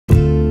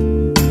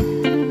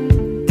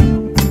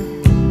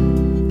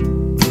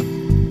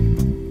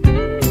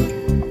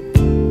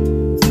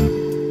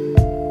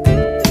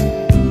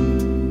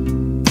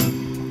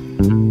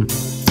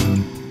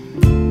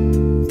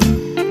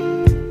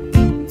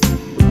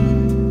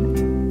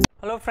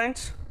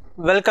friends,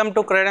 welcome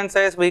to Credence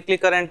Science Weekly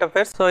Current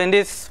Affairs. So in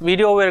this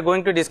video we are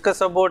going to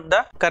discuss about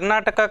the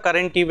Karnataka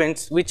current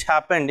events which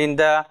happened in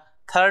the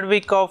third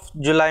week of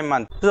July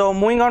month. So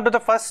moving on to the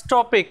first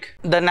topic,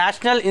 the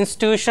National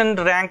Institution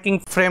Ranking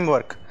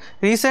Framework.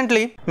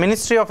 Recently,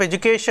 Ministry of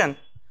Education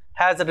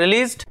has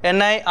released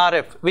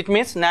NIRF, which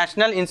means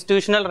National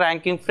Institutional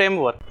Ranking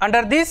Framework.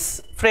 Under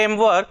this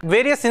framework,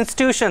 various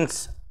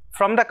institutions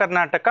from the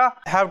Karnataka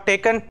have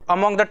taken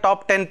among the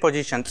top 10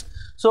 positions.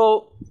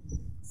 So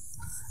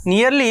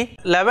nearly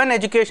 11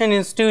 education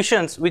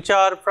institutions which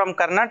are from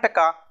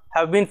Karnataka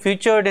have been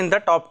featured in the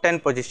top 10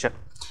 position.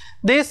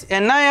 This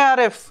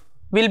NIRF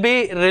will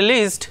be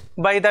released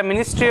by the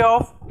Ministry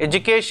of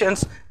Education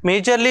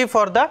majorly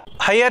for the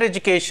higher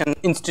education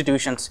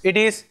institutions. It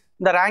is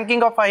the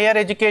ranking of higher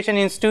education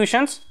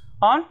institutions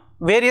on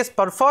various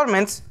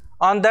performance.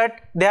 On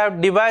that they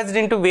have divided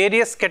into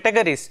various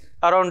categories.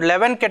 Around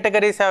 11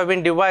 categories have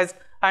been devised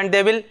and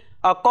they will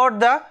accord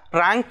the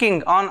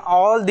ranking on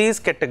all these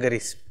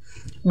categories.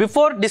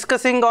 Before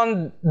discussing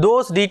on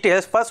those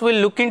details, first we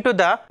will look into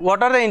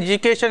what are the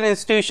education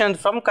institutions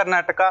from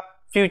Karnataka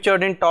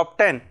featured in top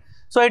 10.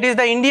 So it is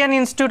the Indian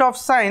Institute of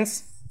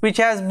Science which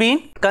has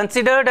been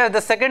considered as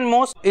the second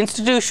most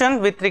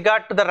institution with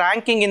regard to the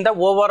ranking in the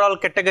overall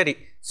category.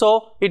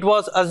 So it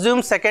was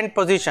assumed second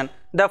position.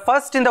 The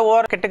first in the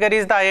overall category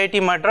is the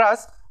IIT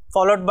Madras,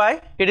 followed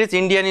by it is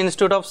Indian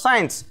Institute of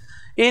Science.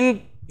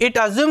 It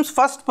assumes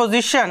first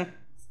position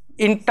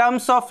in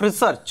terms of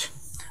research.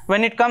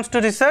 When it comes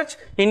to research,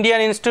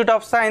 Indian Institute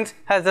of Science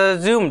has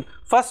assumed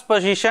first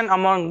position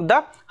among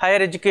the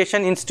higher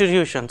education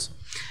institutions.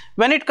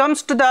 When it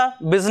comes to the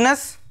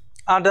business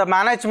or the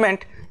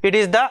management, it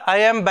is the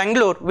IIM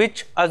Bangalore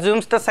which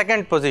assumes the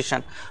second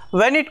position.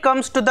 When it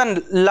comes to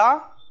the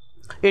law,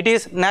 it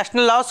is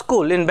National Law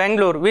School in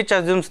Bangalore which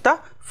assumes the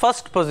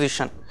first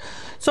position.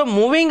 So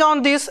moving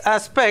on this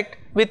aspect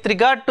with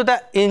regard to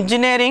the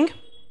engineering,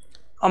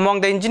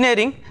 among the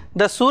engineering,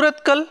 the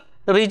Surathkal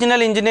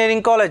Regional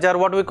Engineering College, or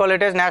what we call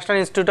it as National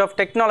Institute of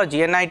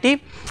Technology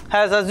 (NIT),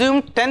 has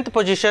assumed 10th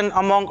position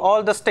among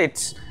all the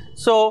states.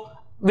 So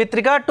with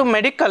regard to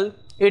medical,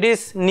 it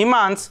is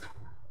NIMANS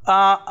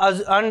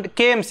and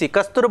KMC,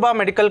 Kasturba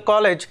Medical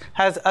College,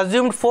 has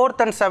assumed 4th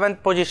and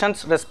 7th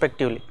positions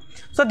respectively.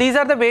 So these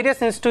are the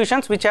various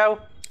institutions which have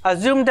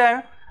assumed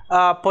the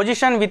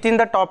position within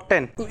the top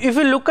 10. If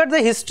you look at the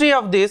history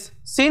of this,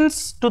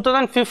 since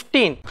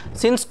 2015,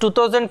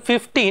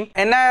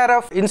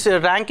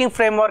 NIRF ranking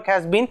framework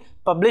has been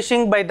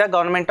publishing by the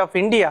Government of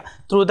India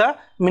through the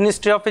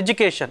Ministry of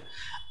Education.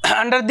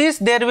 Under this,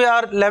 there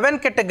are 11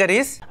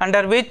 categories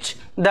under which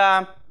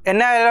the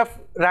NIRF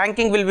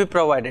ranking will be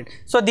provided.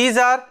 So these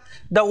are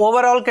the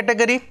overall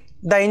category,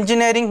 the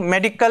engineering,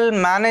 medical,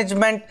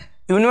 management,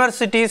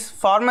 universities,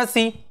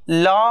 pharmacy,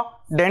 law,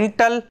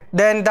 dental,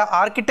 then the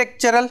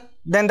architectural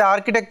and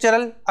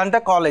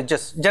the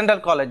colleges, general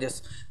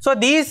colleges. So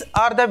these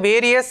are the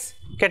various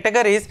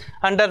categories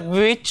under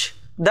which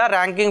the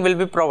ranking will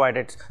be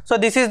provided. So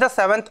this is the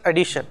 7th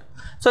edition.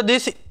 So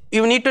this,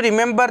 you need to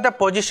remember the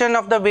position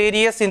of the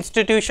various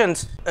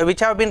institutions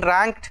which have been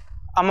ranked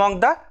among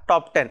the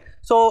top 10.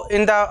 So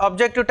in the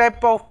objective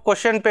type of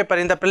question paper,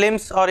 in the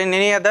prelims or in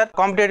any other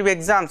competitive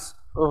exams,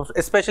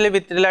 especially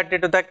with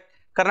related to the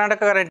Karnataka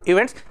current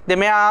events, they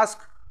may ask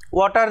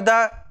what are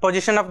the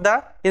position of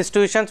the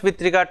institutions with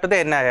regard to the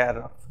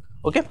NIRF.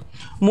 Okay.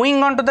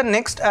 Moving on to the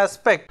next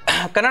aspect,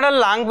 Kannada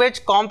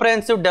Language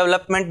Comprehensive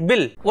Development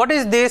Bill. What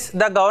is this?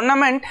 The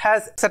government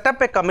has set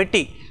up a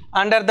committee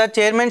under the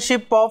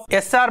chairmanship of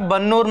S.R.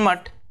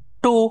 Bannurmat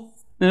to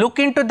look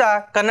into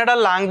the Kannada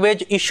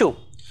language issue.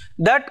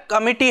 That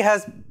committee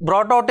has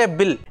brought out a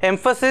bill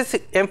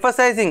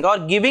emphasizing or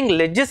giving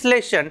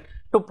legislation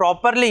to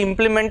properly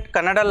implement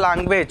Kannada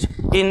language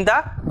in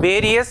the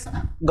various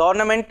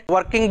government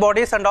working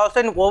bodies and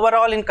also in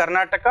overall in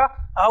Karnataka,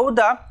 how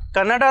the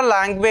Kannada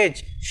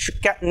language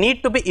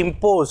need to be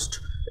imposed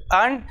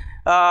and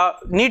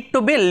need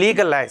to be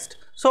legalized.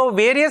 So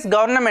various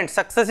governments,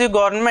 successive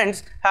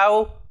governments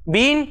have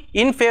been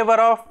in favor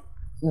of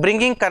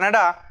bringing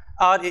Kannada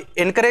or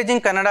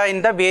encouraging Kannada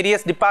in the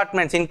various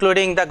departments,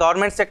 including the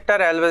government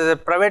sector as well as the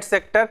private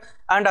sector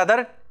and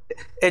other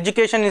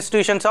education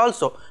institutions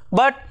also.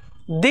 But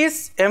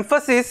this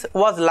emphasis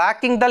was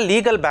lacking the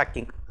legal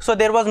backing. So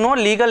there was no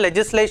legal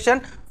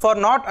legislation for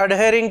not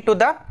adhering to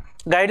the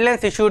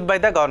guidelines issued by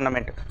the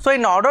government. So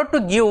in order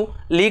to give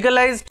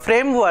legalized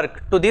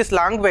framework to this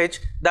language,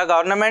 the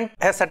government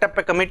has set up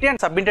a committee and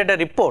submitted a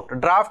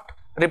draft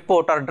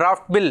report or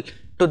draft bill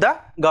to the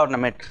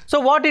government. So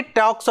what it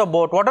talks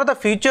about, what are the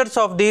features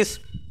of this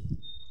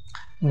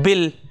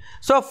bill?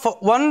 So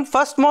one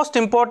first most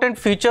important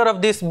feature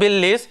of this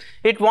bill is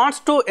it wants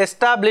to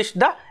establish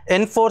the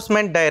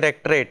enforcement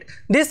directorate.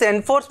 This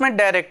enforcement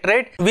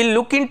directorate will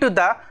look into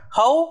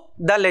how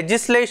the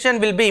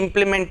legislation will be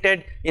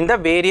implemented in the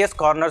various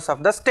corners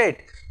of the state.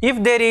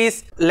 If there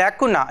is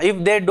lacuna,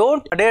 if they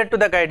don't adhere to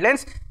the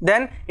guidelines,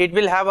 then it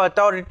will have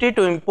authority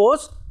to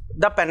impose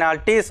the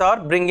penalties or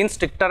bring in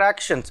stricter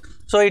actions.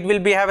 So it will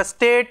be have a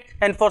state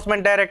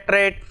enforcement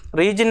directorate,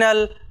 regional,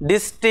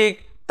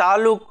 district,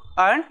 taluk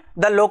and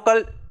the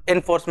local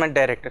enforcement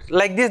directors.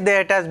 Like this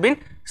it has been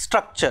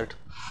structured.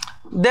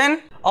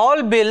 Then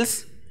all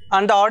bills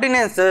and the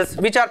ordinances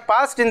which are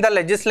passed in the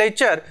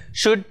legislature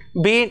should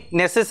be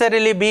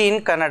necessarily be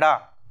in Kannada.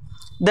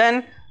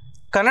 Then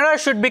Kannada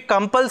should be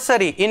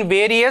compulsory in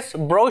various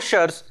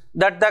brochures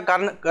that the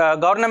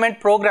government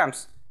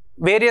programs,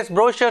 various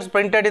brochures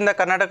printed in the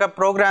Karnataka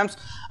programs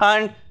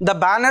and the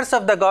banners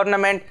of the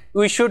government,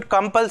 we should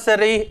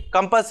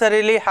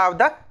compulsorily have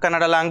the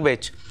Kannada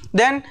language.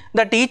 Then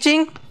the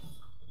teaching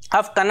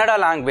of Kannada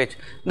language,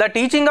 the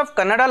teaching of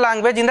Kannada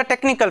language in the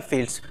technical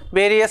fields,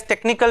 various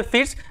technical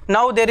fields.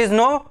 Now there is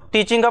no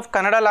teaching of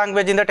Kannada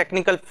language in the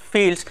technical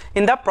fields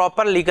in the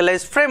proper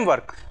legalized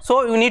framework. So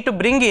you need to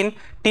bring in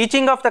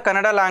teaching of the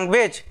Kannada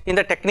language in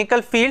the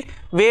technical field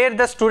where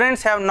the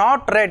students have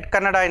not read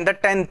Kannada in the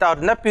 10th or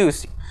in the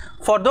PUC.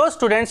 For those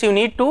students you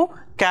need to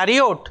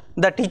carry out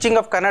the teaching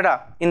of Kannada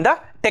in the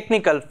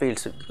technical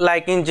fields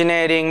like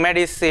engineering,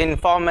 medicine,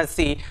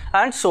 pharmacy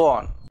and so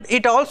on.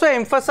 It also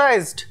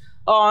emphasized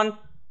on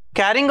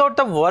carrying out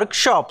the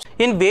workshops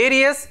in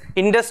various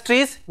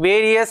industries,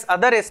 various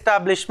other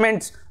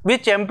establishments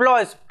which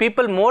employs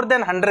people more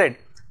than 100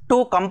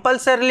 to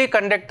compulsorily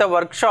conduct the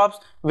workshops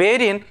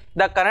wherein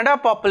the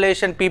Kannada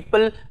population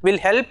people will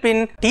help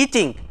in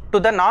teaching to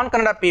the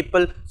non-Kannada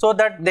people so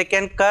that they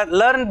can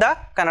learn the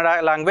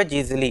Kannada language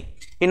easily.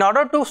 In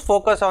order to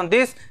focus on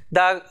this,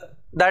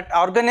 that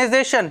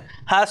organization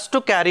has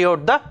to carry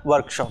out the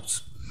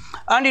workshops.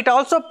 And it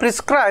also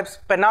prescribes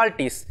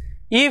penalties.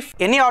 If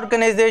any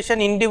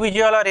organization,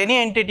 individual or any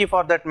entity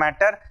for that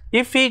matter,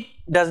 if it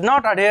does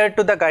not adhere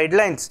to the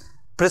guidelines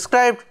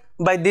prescribed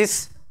by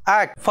this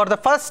act, for the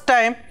first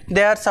time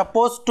they are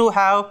supposed to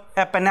have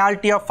a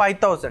penalty of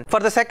 5,000. For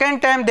the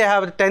second time they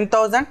have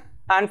 10,000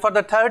 and for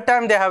the third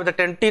time they have the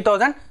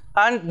 20,000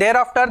 and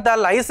thereafter the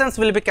license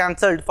will be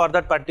cancelled for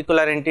that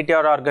particular entity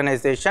or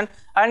organization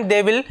and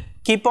they will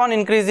keep on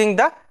increasing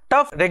the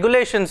tough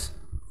regulations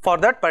for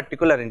that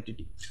particular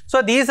entity.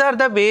 So these are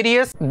the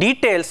various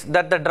details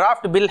that the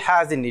draft bill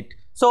has in it.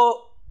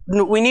 So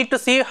we need to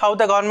see how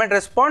the government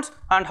responds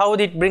and how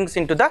it brings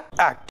into the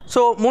act.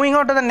 So moving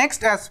on to the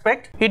next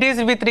aspect, it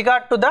is with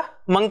regard to the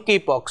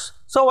monkeypox.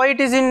 So why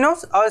it is in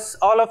news? As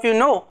all of you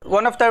know,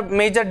 one of the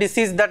major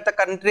disease that the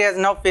country is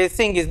now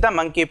facing is the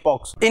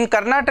monkeypox. In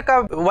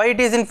Karnataka, why it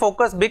is in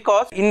focus?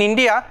 Because in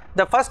India,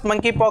 the first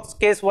monkeypox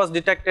case was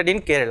detected in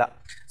Kerala.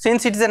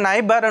 Since it is a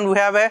neighbor and we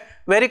have a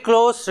very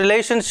close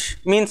relationship,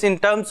 means in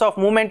terms of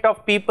movement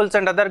of peoples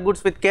and other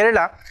goods with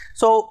Kerala,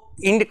 so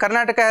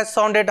Karnataka has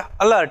sounded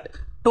alert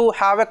to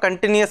have a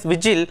continuous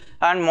vigil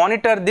and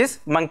monitor this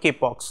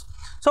monkeypox.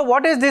 So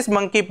what is this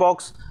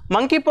monkeypox?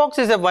 Monkeypox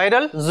is a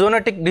viral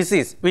zoonotic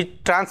disease which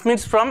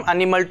transmits from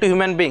animal to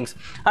human beings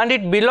and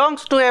it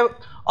belongs to a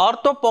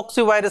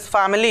orthopoxvirus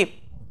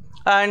family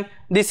and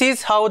this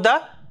is how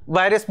the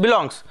virus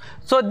belongs.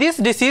 So this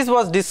disease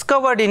was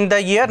discovered in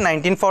the year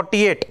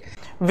 1948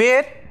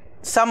 where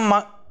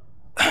some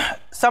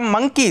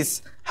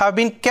monkeys have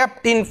been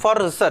kept in for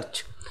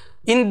research.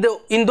 In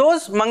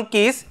those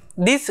monkeys,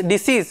 this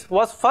disease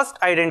was first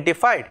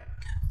identified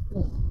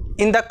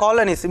in the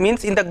colonies,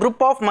 means in the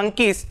group of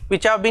monkeys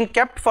which have been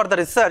kept for the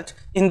research.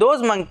 In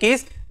those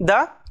monkeys,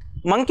 the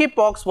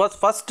monkeypox was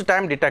first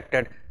time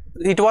detected.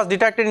 It was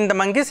detected in the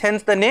monkeys,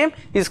 hence the name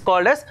is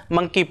called as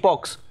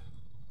monkeypox.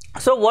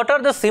 So what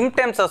are the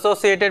symptoms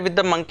associated with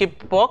the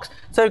monkeypox?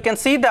 So you can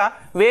see the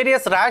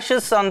various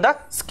rashes on the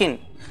skin.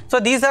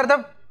 So these are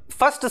the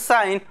first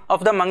sign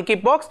of the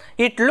monkeypox.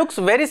 It looks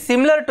very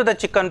similar to the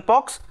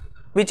chickenpox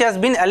which has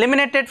been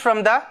eliminated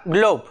from the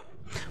globe.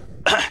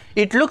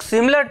 It looks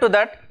similar to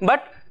that,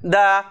 but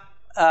the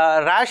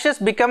rashes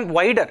become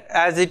wider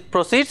as it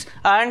proceeds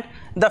and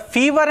the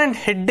fever and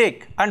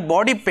headache and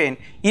body pain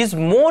is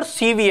more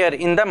severe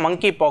in the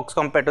monkeypox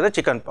compared to the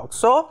chickenpox.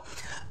 So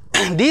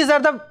these are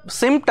the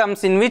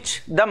symptoms in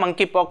which the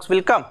monkeypox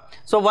will come.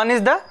 So one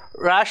is the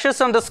rashes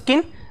on the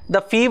skin,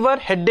 the fever,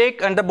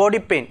 headache and the body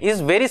pain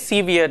is very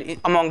severe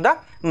among the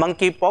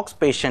monkeypox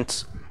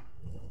patients.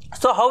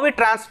 So how it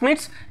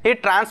transmits?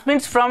 It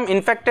transmits from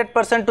infected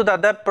person to the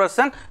other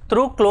person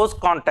through close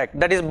contact,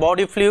 that is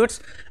body fluids,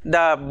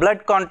 the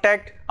blood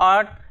contact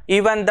or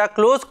even the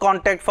close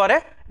contact for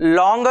a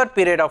longer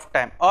period of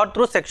time or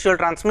through sexual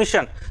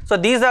transmission. So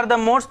these are the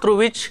modes through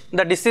which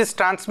the disease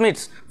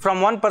transmits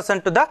from one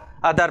person to the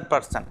other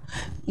person.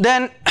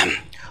 Then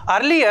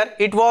earlier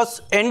it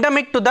was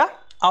endemic to the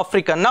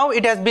Africa. Now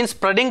it has been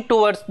spreading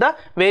towards the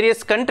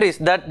various countries.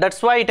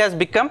 That's why it has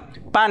become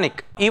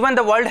panic. Even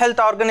the World Health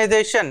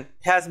Organization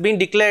has been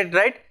declared,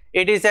 right?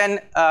 It is an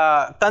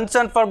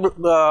concern for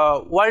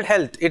world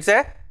health. It's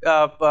a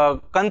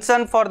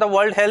concern for the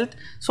world health.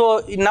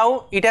 So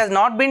now it has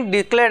not been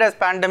declared as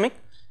pandemic.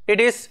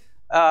 It is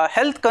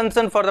health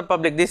concern for the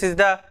public. This is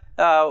the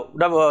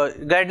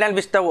guideline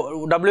which the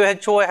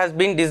WHO has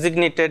been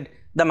designated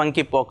the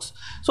monkeypox.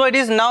 So it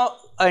is now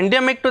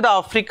endemic to the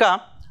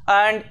Africa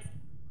and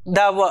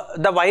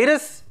the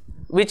virus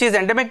which is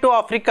endemic to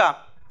Africa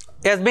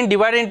has been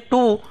divided into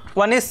two.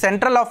 One is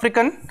Central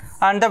African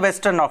and the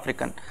Western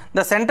African.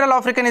 The Central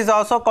African is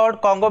also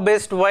called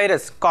Congo-based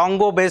virus,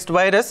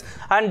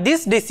 and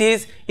this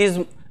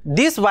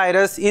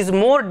virus is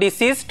more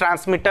disease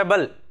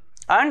transmittable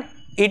and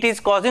it is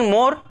causing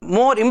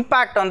more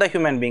impact on the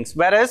human beings,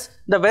 whereas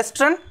the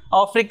Western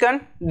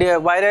African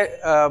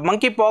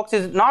monkeypox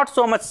is not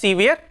so much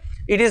severe.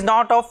 It is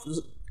not of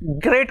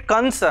great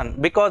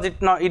concern because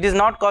it is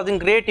not causing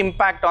great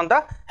impact on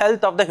the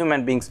health of the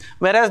human beings,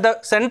 whereas the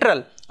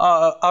central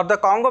or the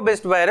Congo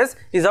based virus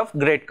is of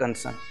great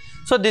concern.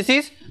 So this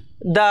is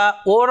the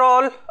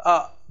overall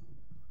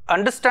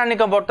understanding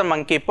about the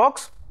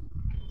monkeypox,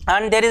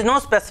 and there is no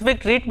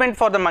specific treatment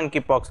for the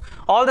monkeypox.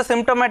 All the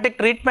symptomatic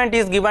treatment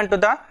is given to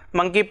the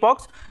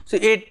monkeypox. So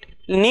it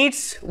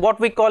needs what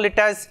we call it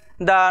as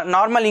the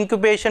normal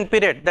incubation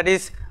period, that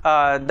is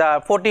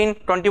the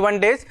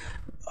 14-21 days.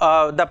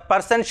 The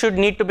person should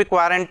need to be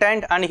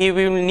quarantined and he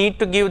will need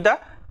to give the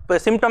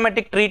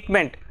symptomatic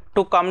treatment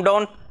to come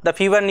down the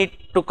fever,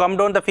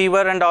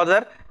 and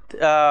other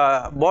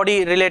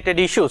body related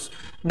issues.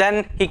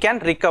 Then he can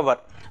recover.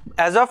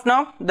 As of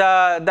now,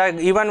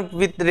 even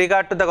with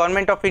regard to the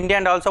Government of India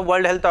and also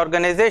World Health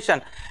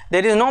Organization,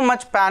 there is no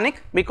much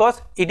panic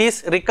because it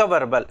is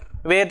recoverable.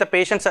 Where the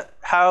patients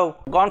have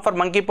gone for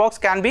monkeypox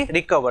can be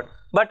recovered.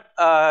 But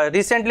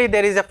recently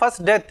there is a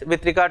first death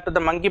with regard to the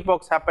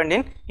monkeypox happened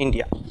in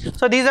India.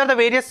 So these are the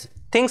various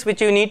things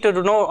which you need to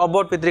know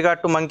about with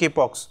regard to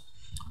monkeypox.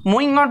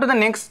 Moving on to the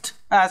next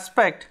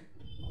aspect,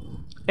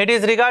 it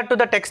is regard to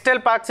the textile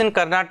parks in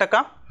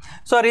Karnataka.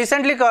 So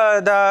recently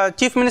the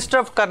Chief Minister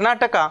of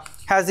Karnataka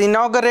has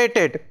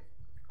inaugurated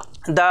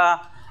the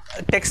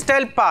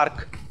textile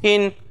park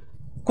in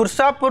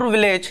Kursapur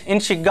village in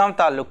Shiggaon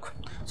Taluk.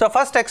 So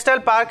first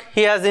textile park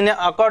he has,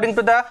 according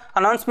to the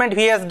announcement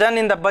he has done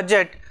in the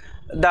budget,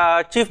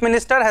 the Chief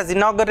Minister has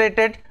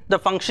inaugurated the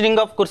functioning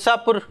of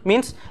Kursapur,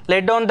 means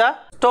laid down the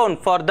stone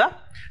for the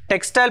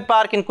textile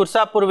park in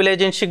Kursapur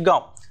village in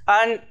Shiggaon.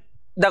 And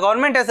the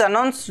government has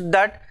announced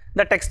that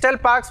the textile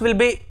parks will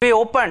be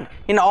opened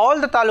in all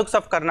the taluks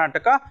of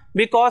Karnataka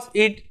because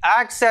it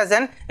acts as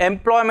an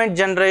employment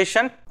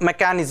generation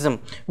mechanism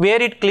where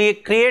it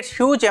creates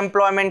huge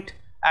employment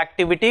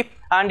activity,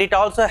 and it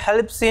also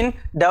helps in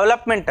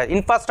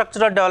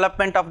infrastructural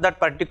development of that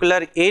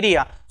particular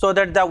area, so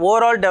that the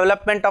overall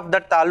development of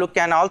that taluk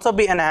can also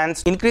be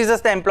enhanced, increases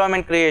the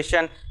employment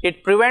creation,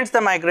 it prevents the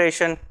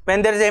migration.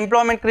 When there is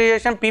employment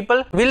creation,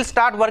 people will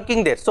start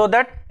working there, so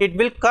that it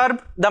will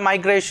curb the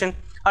migration,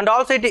 and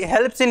also it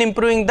helps in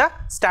improving the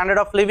standard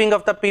of living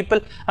of the people,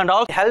 and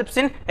also helps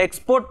in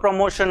export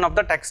promotion of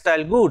the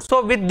textile goods.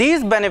 So with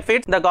these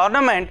benefits, the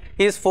government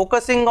is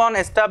focusing on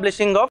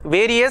establishing of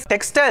various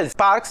textiles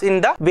parks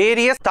in the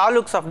various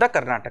taluks of the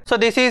Karnataka. So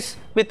this is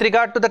with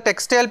regard to the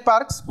textile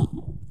parks.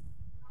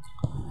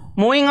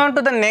 Moving on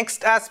to the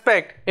next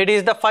aspect, it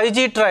is the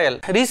 5G trial.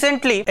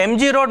 Recently,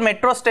 MG Road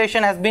metro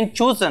station has been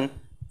chosen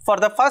for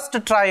the first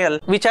trial,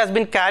 which has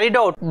been carried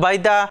out by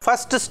the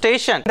first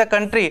station in the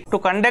country to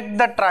conduct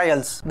the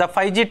trials, the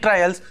 5G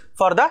trials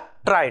for the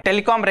TRAI,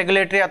 Telecom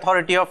Regulatory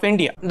Authority of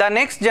India. The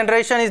next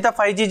generation is the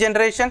 5G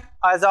generation.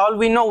 As all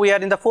we know, we are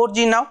in the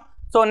 4G now.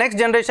 So next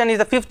generation is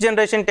the 5th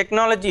generation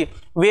technology,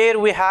 where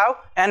we have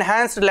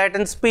enhanced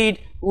latent speed,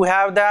 we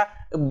have the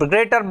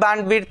greater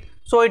bandwidth,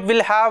 so it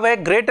will have a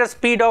greater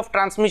speed of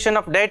transmission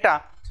of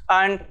data,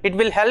 and it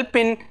will help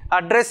in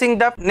addressing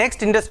the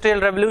next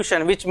industrial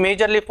revolution, which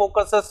majorly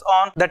focuses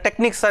on the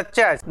techniques such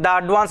as the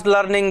advanced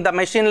learning, the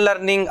machine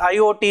learning,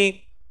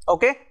 IoT,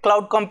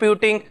 cloud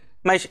computing.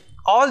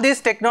 All these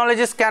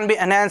technologies can be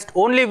enhanced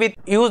only with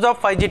use of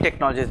 5G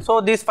technologies.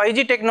 So this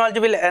 5G technology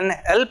will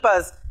help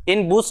us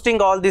in boosting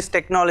all this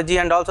technology,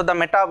 and also the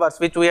metaverse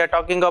which we are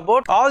talking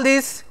about. All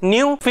this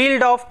new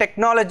field of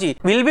technology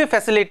will be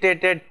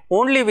facilitated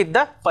only with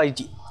the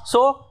 5G.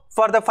 So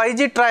for the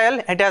 5G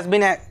trial, it has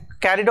been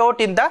carried out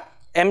in the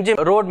MG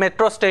Road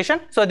metro station.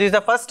 So this is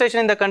the first station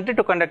in the country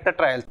to conduct the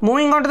trials.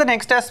 Moving on to the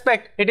next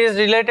aspect, it is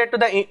related to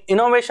the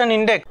innovation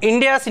index.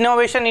 India's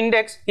innovation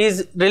index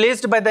is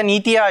released by the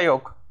Niti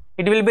Aayog.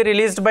 It will be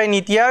released by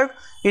Niti Aayog.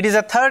 It is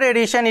a third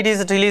edition it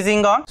is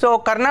releasing on. So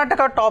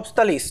Karnataka tops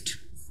the list.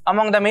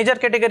 Among the major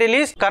category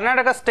list,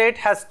 Karnataka state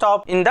has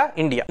topped in the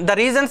India. The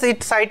reasons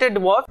it cited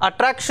was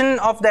attraction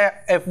of the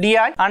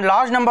FDI and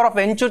large number of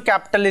venture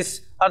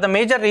capitalists are the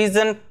major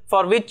reason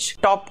for which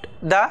topped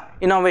the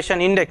innovation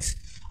index.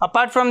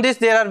 Apart from this,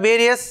 there are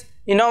various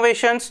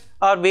innovations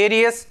or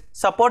various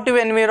supportive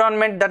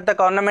environment that the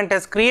government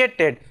has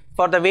created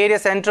for the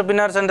various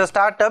entrepreneurs and the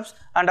startups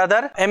and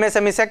other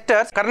MSME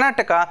sectors.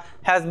 Karnataka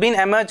has been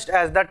emerged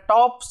as the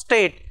top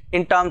state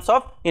in terms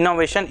of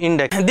innovation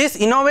index. This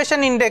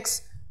innovation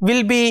index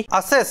will be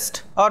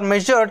assessed or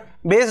measured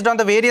based on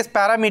the various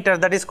parameters,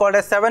 that is called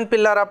a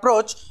 7-pillar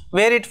approach,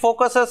 where it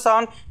focuses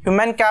on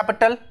human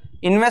capital,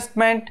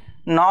 investment,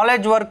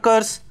 knowledge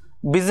workers,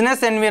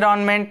 business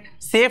environment,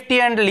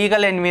 safety and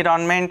legal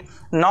environment,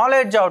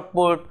 knowledge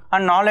output,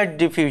 and knowledge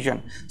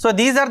diffusion. So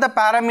these are the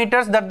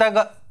parameters that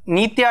the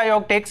Niti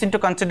Aayog takes into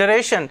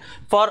consideration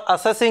for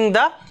assessing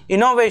the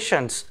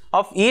innovations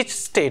of each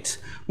state.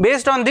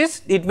 Based on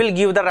this, it will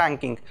give the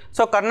ranking.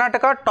 So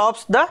Karnataka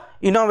tops the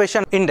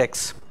innovation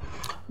index.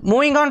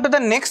 Moving on to the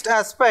next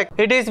aspect,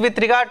 it is with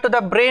regard to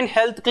the brain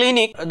health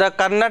clinic. The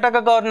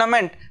Karnataka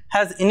government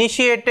has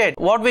initiated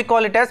what we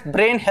call it as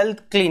brain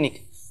health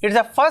clinic. It's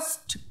the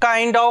first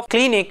kind of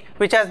clinic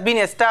which has been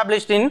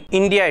established in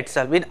India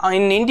itself.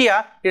 In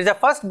India, it's the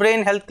first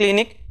brain health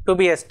clinic to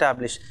be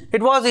established.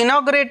 It was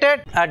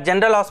inaugurated at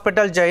General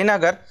Hospital,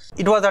 Jayanagar.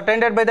 It was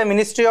attended by the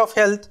Ministry of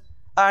Health,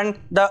 and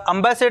the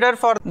ambassador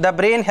for the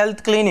brain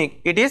health clinic,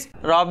 it is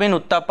Robin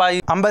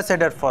Uttappa,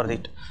 ambassador for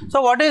it.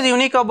 So what is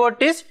unique about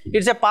this?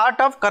 It's a part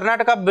of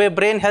Karnataka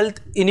Brain Health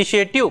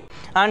Initiative,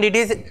 and it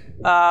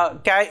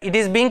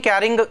is being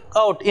carried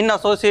out in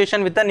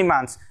association with the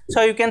NIMANS.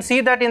 So you can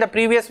see that in the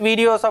previous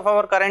videos of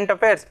our current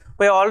affairs,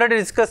 we already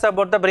discussed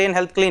about the brain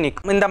health clinic.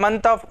 In the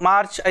month of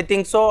March, I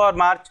think so, or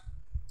March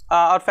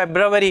or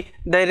February,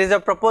 there is a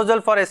proposal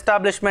for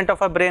establishment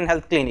of a brain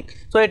health clinic.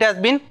 So it has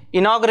been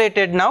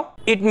inaugurated now.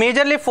 It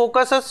majorly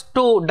focuses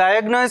to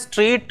diagnose,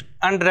 treat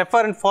and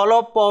refer and follow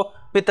up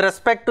with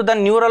respect to the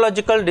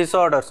neurological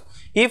disorders.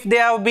 If they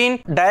have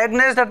been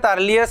diagnosed at the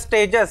earlier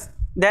stages,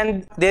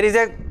 then there is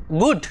a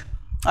good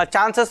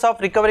chances of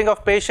recovering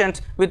of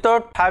patients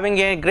without having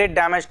a great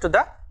damage to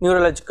the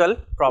neurological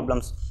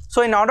problems.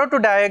 So in order to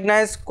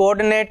diagnose,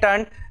 coordinate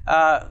and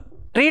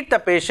treat the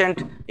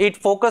patient, it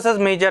focuses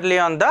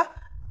majorly on the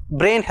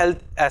brain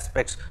health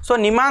aspects. So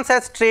NIMANS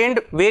has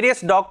trained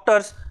various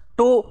doctors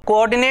to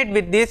coordinate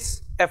with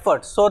these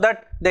efforts so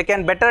that they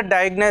can better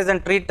diagnose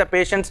and treat the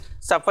patients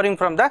suffering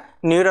from the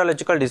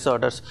neurological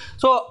disorders.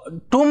 So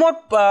two more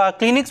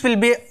clinics will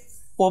be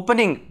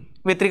opening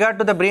with regard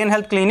to the brain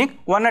health clinic,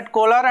 one at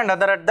Kolar and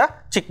other at the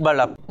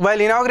Chikballapur.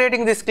 While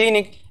inaugurating this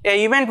clinic, an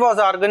event was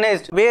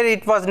organized where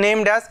it was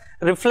named as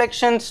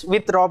Reflections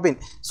with Robin.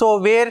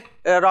 So where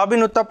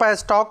Robin Uttappa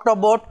has talked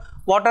about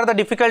what are the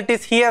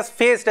difficulties he has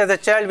faced as a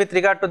child with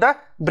regard to the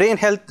brain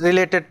health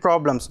related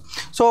problems.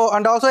 So,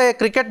 and also a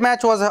cricket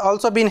match was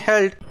also been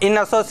held in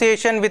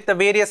association with the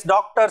various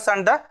doctors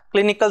and the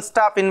clinical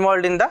staff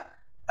involved in the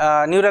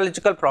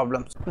neurological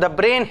problems. The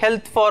brain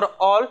health for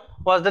all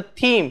was the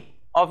theme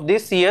of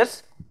this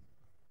year's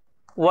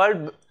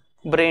World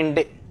Brain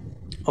Day.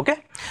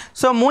 Okay.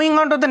 So moving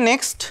on to the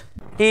next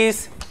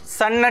is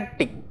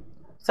Sannatti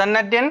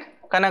and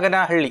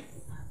Kanaganahalli.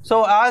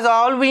 So as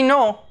all we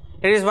know,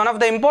 it is one of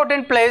the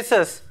important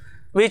places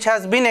which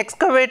has been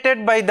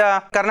excavated by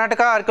the Karnataka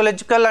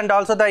Archaeological and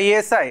also the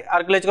ASI,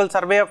 Archaeological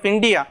Survey of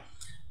India.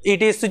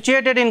 It is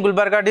situated in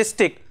Gulbarga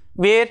district,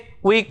 where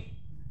we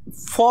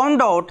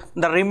found out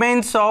the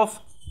remains of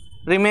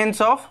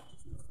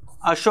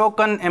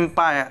Ashokan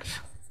Empire.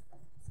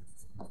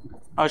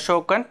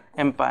 Ashokan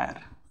Empire.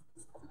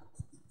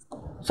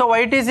 So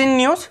why it is in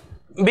news?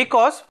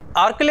 Because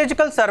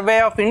Archaeological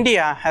Survey of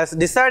India has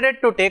decided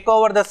to take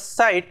over the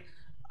site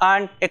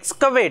and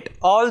excavate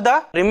all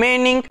the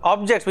remaining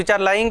objects which are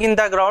lying in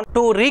the ground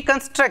to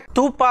reconstruct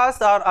stupas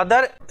or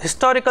other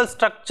historical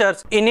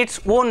structures in its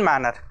own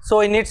manner. So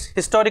in its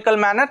historical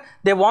manner,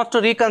 they want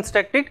to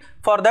reconstruct it.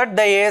 For that,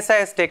 the ASI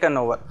has taken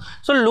over.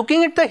 So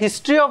looking at the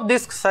history of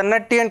this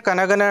Sannatti and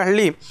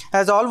Kanaganahalli,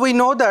 as all we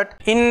know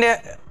that in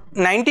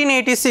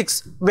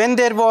 1986, when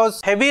there was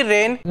heavy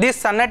rain,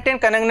 this Sannatti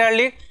and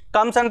Kanaganahalli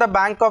comes on the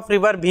bank of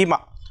river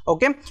Bhima,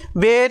 okay,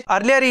 where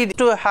earlier it used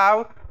to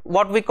have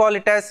what we call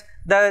it as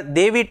the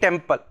Devi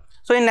temple.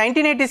 So in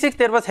 1986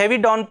 there was heavy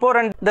downpour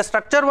and the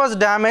structure was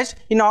damaged.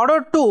 In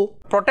order to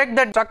protect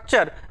that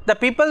structure, the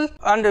people,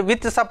 and with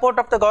the support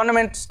of the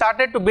government,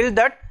 started to build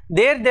that.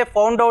 There they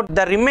found out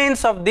the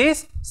remains of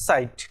this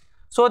site.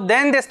 So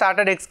then they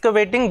started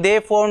excavating. They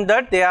found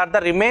that they are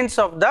the remains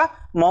of the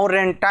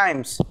Mauryan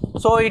times.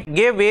 So it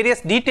gave various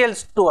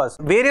details to us.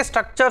 Various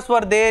structures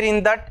were there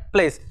in that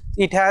place.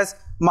 It has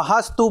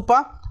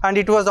Mahastupa, and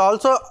it was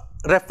also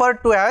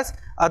referred to as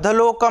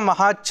Adhaloka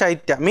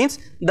Mahachaitya, means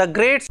the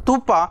great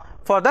stupa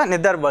for the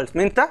netherworld,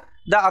 means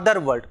the other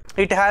world.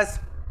 It has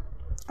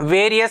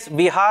various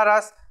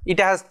viharas, it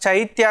has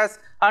chaityas,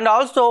 and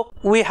also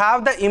we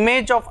have the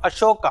image of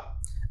Ashoka.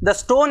 The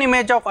stone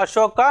image of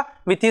Ashoka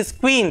with his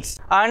queens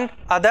and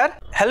other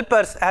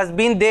helpers has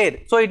been there.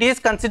 So it is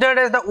considered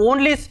as the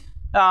only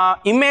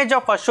image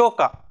of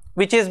Ashoka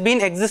which is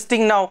been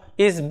existing now,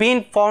 is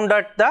being found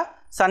at the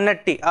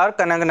Sannatti or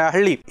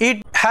Kanaganahalli.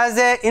 It has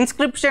a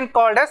inscription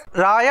called as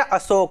Raya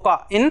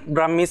Asoka in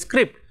Brahmi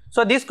script.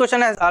 So this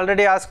question has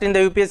already asked in the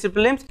UPSC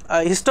prelims.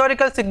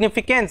 Historical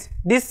significance: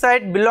 this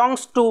site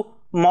belongs to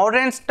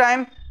Mauryan's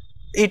time.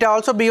 It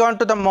also belongs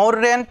to the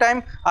Mauryan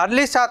time,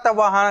 early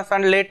Satavahanas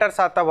and later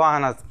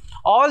Satavahanas.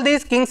 All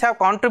these kings have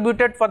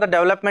contributed for the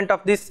development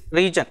of this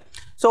region.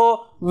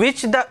 So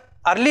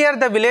earlier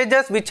the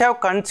villagers which have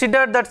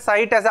considered that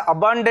site as an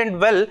abundant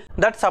well,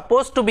 that's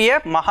supposed to be a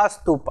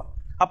Mahastupa.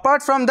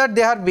 Apart from that,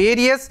 there are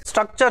various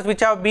structures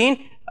which have been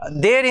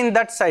there in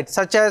that site,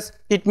 such as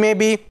it may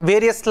be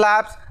various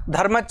slabs,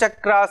 dharma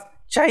chakras,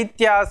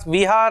 chaityas,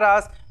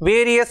 viharas,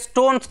 various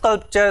stone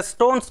sculptures,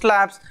 stone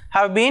slabs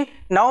have been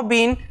now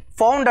been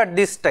found at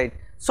this site.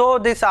 So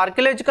this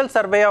Archaeological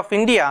Survey of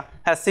India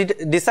has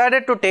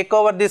decided to take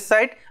over this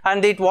site,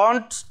 and it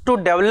wants to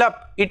develop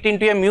it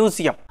into a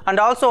museum. And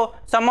also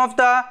some of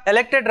the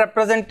elected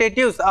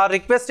representatives are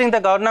requesting the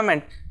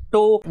government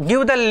to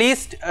give the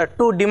list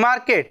to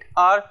demarcate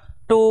or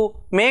to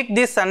make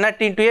this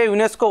Sannat into a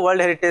UNESCO World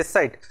Heritage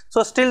Site.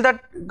 So still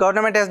that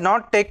government has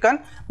not taken,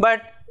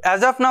 but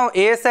as of now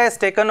ASI has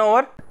taken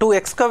over to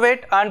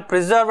excavate and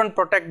preserve and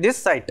protect this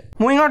site.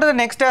 Moving on to the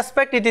next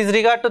aspect, it is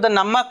regard to the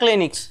Namma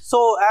clinics.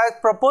 So as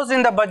proposed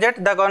in the budget,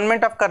 the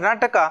government of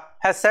Karnataka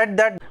has said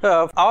that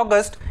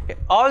August,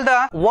 all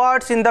the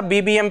wards in the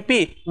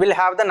BBMP will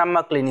have the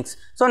Namma clinics.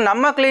 So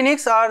Namma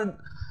clinics are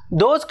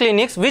those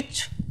clinics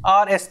which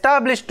are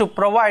established to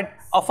provide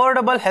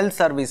affordable health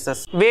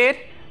services, where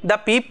the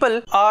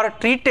people are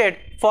treated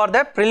for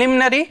the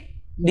preliminary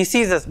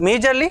diseases,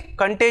 majorly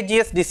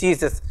contagious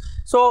diseases.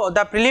 So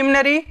the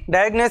preliminary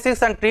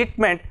diagnosis and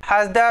treatment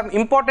has the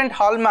important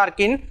hallmark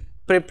in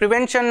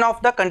prevention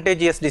of the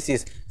contagious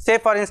disease. Say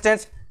for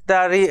instance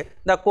the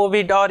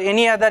COVID or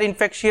any other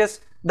infectious,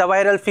 the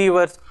viral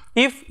fevers.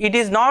 If it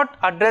is not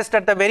addressed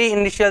at the very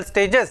initial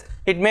stages,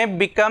 it may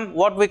become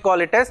what we call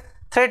it as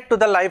threat to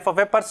the life of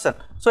a person.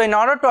 So in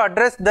order to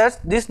address this,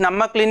 these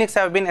Namma clinics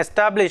have been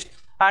established,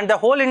 and the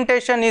whole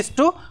intention is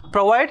to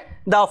provide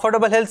the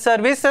affordable health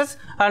services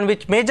and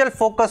which major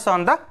focus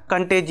on the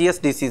contagious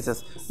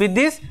diseases. With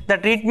this, the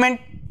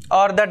treatment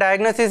or the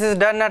diagnosis is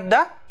done at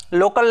the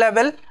local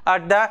level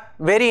at the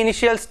very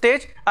initial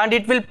stage, and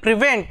it will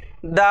prevent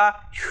the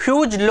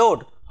huge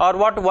load or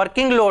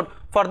working load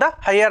for the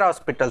higher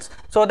hospitals,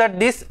 so that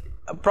this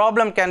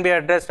problem can be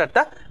addressed at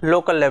the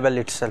local level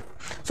itself.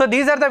 So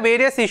these are the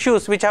various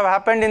issues which have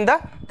happened in the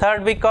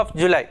third week of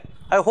July.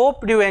 I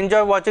hope you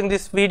enjoy watching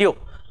this video.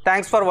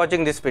 Thanks for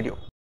watching this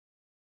video.